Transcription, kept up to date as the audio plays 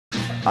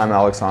I'm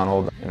Alex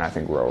Arnold, and I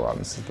think Royal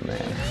Robbins is the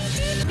man.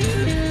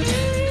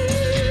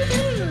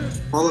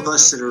 All of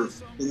us that are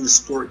in the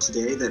sport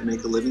today that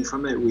make a living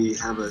from it, we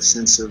have a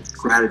sense of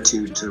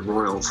gratitude to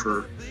Royal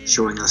for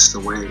showing us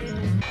the way.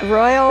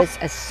 Royal is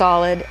as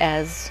solid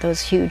as those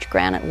huge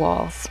granite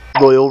walls.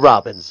 Royal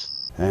Robbins.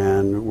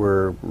 And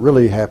we're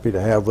really happy to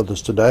have with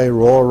us today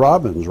Royal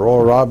Robbins.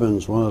 Royal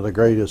Robbins, one of the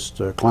greatest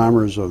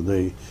climbers of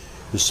the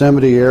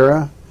Yosemite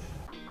era.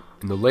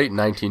 In the late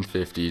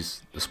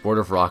 1950s, the sport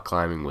of rock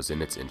climbing was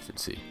in its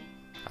infancy.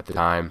 At the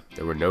time,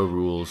 there were no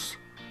rules,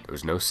 there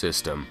was no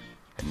system,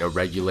 and no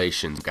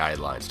regulations and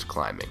guidelines to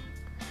climbing.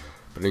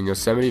 But in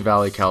Yosemite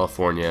Valley,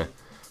 California,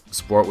 the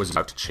sport was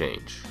about to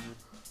change.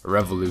 A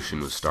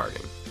revolution was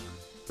starting.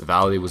 The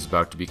valley was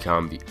about to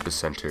become the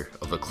epicenter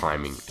of the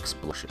climbing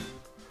explosion.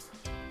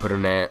 Put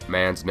a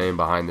man's name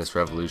behind this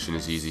revolution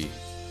is easy,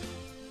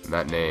 and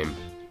that name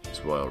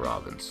is Royal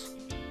Robbins.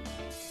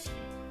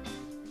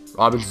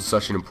 Robbins was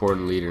such an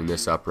important leader in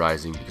this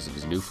uprising because of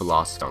his new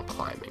philosophy on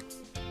climbing.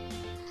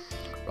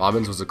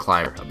 Robbins was a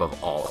climber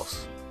above all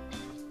else,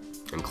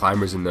 and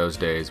climbers in those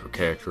days were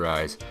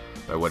characterized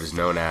by what is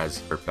known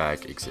as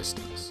dirtbag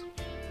existence,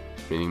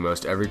 meaning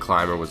most every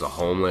climber was a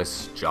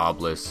homeless,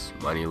 jobless,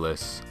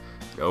 moneyless,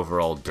 and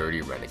overall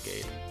dirty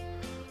renegade.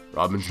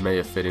 Robbins may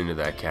have fit into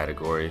that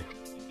category,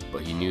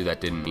 but he knew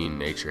that didn't mean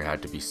nature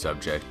had to be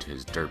subject to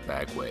his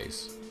dirtbag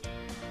ways.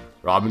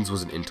 Robbins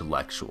was an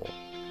intellectual.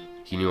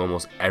 He knew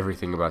almost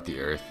everything about the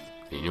earth,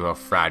 and he knew how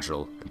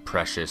fragile and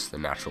precious the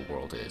natural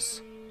world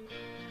is.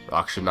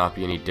 Rock should not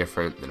be any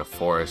different than a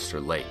forest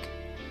or lake.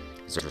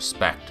 There's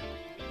respect.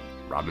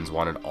 Robbins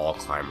wanted all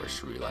climbers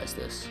to realize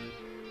this.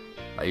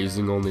 By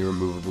using only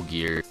removable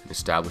gear and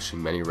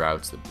establishing many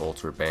routes that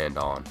bolts were banned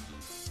on,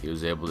 he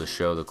was able to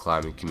show the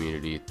climbing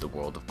community the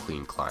world of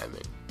clean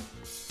climbing.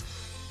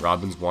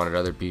 Robbins wanted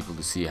other people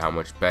to see how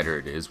much better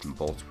it is when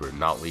bolts were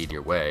not leading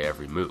your way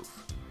every move.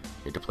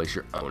 You had to place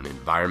your own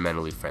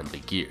environmentally friendly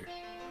gear.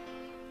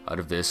 Out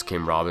of this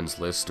came Robbins'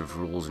 list of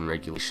rules and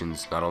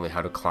regulations, not only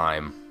how to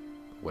climb,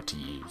 but what to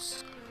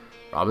use.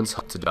 Robbins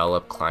helped to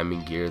develop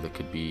climbing gear that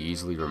could be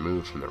easily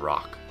removed from the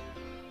rock.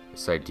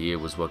 This idea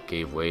was what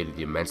gave way to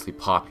the immensely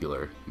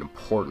popular and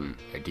important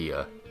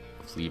idea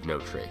of leave no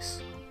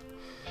trace.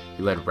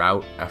 He led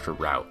route after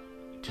route,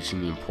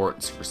 teaching the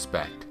importance of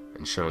respect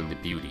and showing the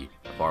beauty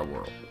of our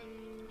world.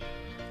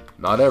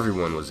 Not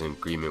everyone was in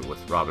agreement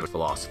with Robbins'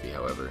 philosophy,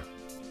 however.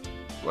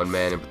 One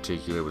man in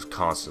particular was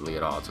constantly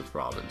at odds with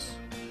Robbins,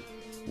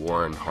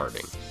 Warren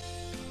Harding.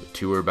 The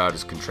two were about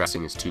as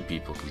contrasting as two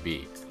people can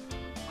be.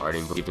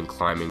 Harding believed in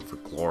climbing for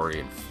glory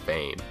and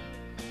fame.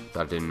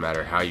 Thought it didn't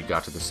matter how you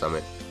got to the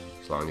summit,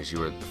 as long as you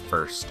were the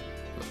first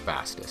and the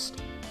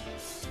fastest.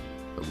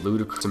 The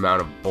ludicrous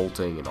amount of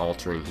bolting and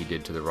altering he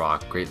did to the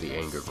rock greatly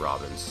angered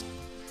Robbins.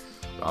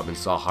 Robbins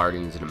saw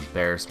Harding as an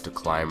embarrassment to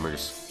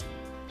climbers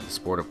and the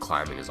sport of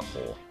climbing as a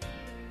whole.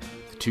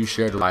 The two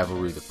shared a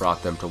rivalry that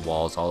brought them to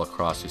walls all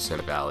across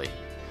Yosemite Valley.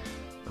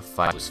 The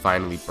fight was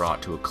finally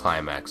brought to a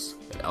climax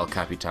at El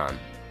Capitan,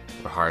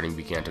 where Harding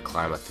began to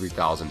climb a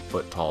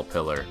 3,000-foot tall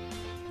pillar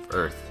of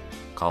earth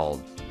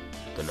called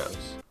the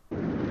Nose.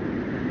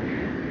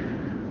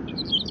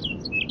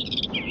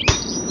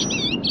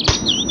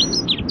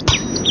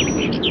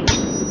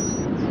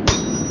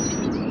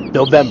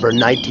 November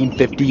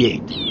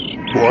 1958.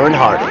 Warren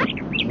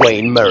Harding,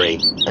 Wayne Murray,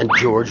 and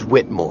George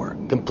Whitmore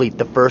complete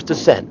the first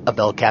ascent of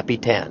El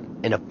Capitan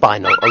in a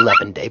final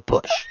 11-day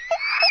push.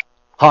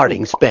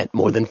 Harding spent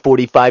more than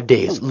 45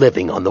 days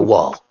living on the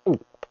wall.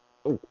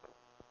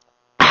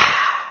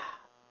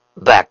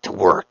 Back to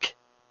work.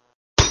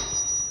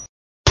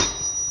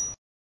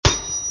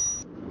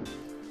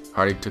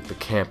 Harding took the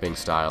camping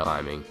style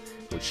climbing,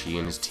 in which he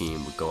and his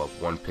team would go up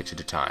one pitch at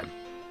a time,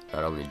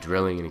 not only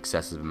drilling an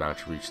excessive amount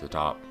to reach the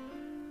top,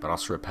 but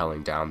also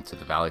rappelling down to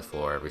the valley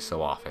floor every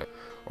so often,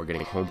 or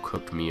getting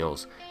home-cooked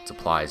meals and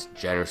supplies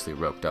generously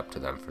roped up to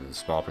them for the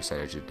small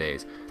percentage of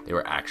days they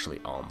were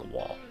actually on the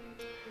wall.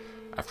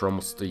 After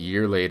almost a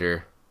year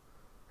later,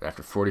 and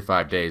after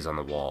 45 days on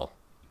the wall,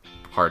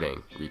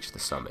 Harding reached the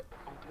summit.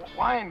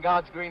 Why in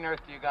God's green earth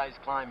do you guys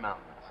climb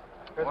mountains?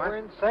 Because we're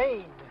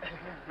insane.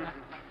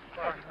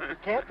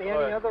 Can't be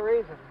any other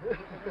reason.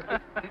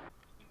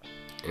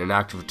 In an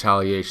act of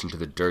retaliation to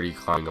the dirty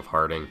climbing of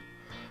Harding,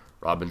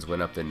 Robbins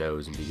went up the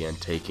nose and began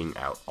taking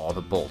out all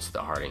the bolts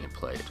that Harding had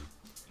played.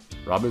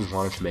 Robbins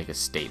wanted to make a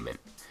statement.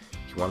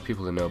 He wanted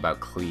people to know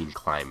about clean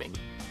climbing.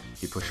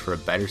 He pushed for a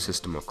better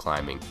system of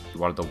climbing. He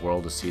wanted the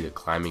world to see that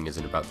climbing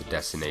isn't about the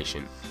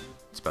destination,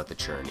 it's about the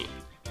journey.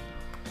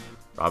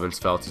 Robbins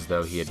felt as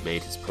though he had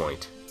made his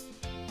point.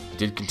 He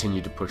did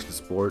continue to push the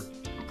sport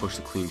and push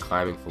the clean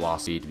climbing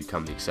philosophy to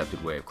become the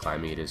accepted way of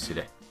climbing it is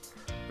today.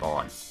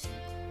 On.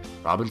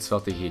 Robbins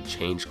felt that he had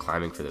changed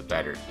climbing for the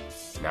better,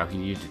 and now he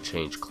needed to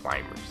change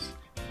climbers.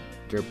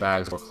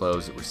 Dirtbags wore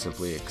clothes that were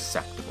simply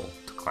acceptable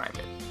to climb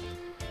in.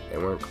 They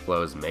weren't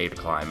clothes made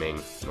for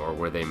climbing, nor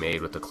were they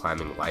made with the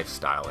climbing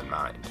lifestyle in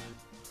mind.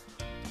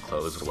 The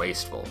clothes were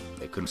wasteful.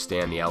 They couldn't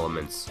stand the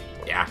elements,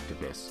 the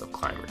activeness of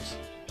climbers.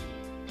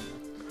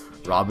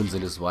 Robbins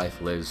and his wife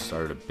Liz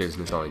started a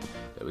business selling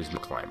that was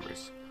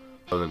climbers.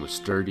 Clothing was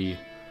sturdy,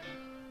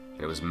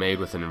 and it was made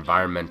with an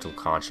environmental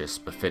conscious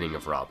befitting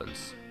of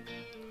Robbins.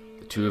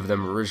 The two of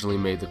them originally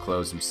made the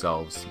clothes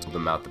themselves and sold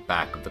them out the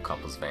back of the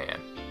couple's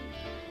van.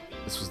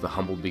 This was the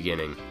humble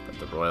beginning of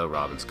the Royal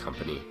Robbins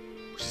Company,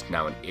 which is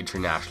now an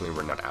internationally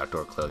renowned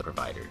outdoor clothing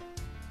provider.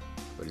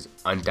 But it is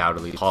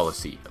undoubtedly the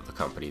policy of the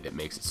company that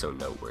makes it so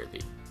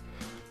noteworthy.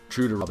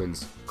 True to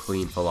Robbins'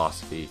 clean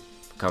philosophy,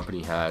 the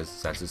company has,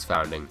 since its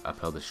founding,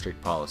 upheld a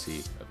strict policy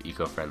of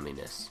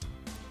eco-friendliness.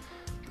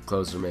 The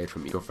clothes are made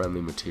from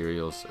eco-friendly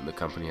materials, and the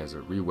company has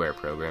a rewear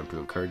program to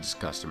encourage its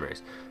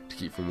customers to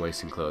keep from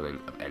wasting clothing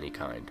of any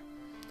kind.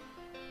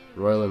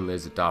 Royal and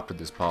Liz adopted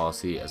this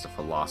policy as a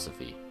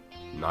philosophy,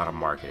 not a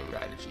marketing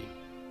strategy.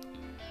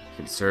 To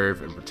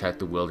conserve and protect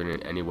the wilderness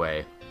in any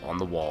way, on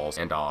the walls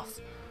and off,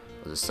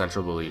 was a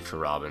central belief to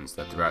Robbins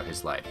that throughout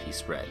his life he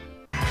spread.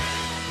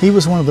 He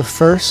was one of the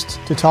first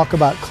to talk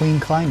about clean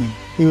climbing.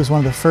 He was one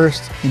of the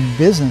first in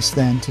business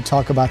then to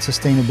talk about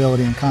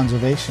sustainability and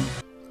conservation.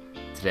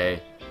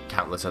 Today,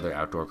 countless other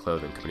outdoor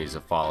clothing companies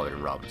have followed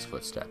in Robbins'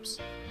 footsteps.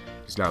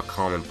 It is now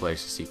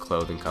commonplace to see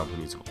clothing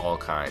companies of all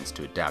kinds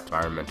to adapt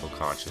environmental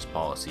conscious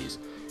policies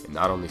in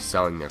not only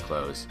selling their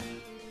clothes,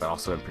 but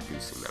also in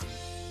producing them.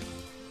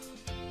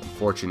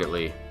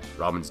 Unfortunately,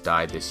 Robbins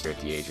died this year at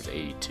the age of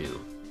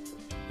 82.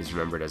 He is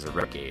remembered as a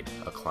renegade,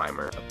 a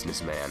climber, a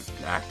businessman,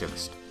 an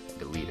activist,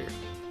 and a leader.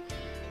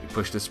 He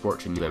pushed the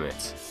sport to new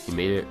limits. He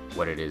made it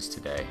what it is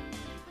today.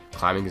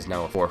 Climbing is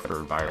now a forefront for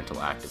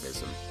environmental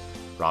activism.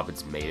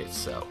 Robbins made it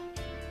so.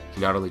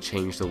 He not only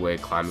changed the way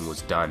climbing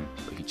was done,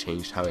 but he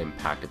changed how it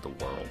impacted the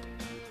world.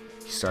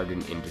 He started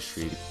an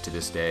industry that to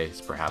this day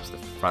is perhaps the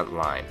front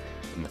line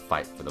in the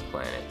fight for the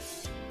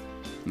planet.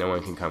 No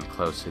one can come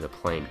close to the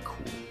plain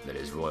cool that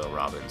is Royal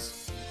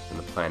Robbins, and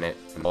the planet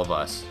and all of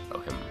us owe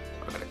him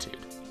our gratitude.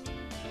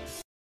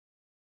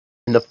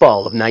 In the fall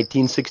of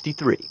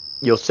 1963,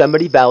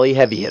 Yosemite Valley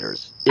heavy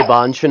hitters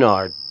Yvon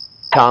Chouinard,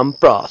 Tom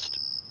Frost,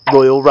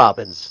 Royal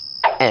Robbins,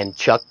 and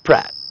Chuck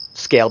Pratt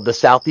scaled the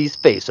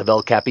southeast face of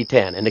El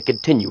Capitan in a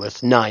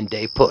continuous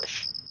 9-day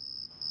push.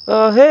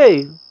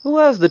 Hey, who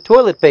has the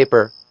toilet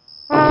paper?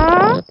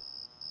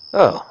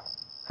 Oh,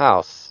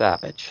 how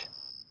savage.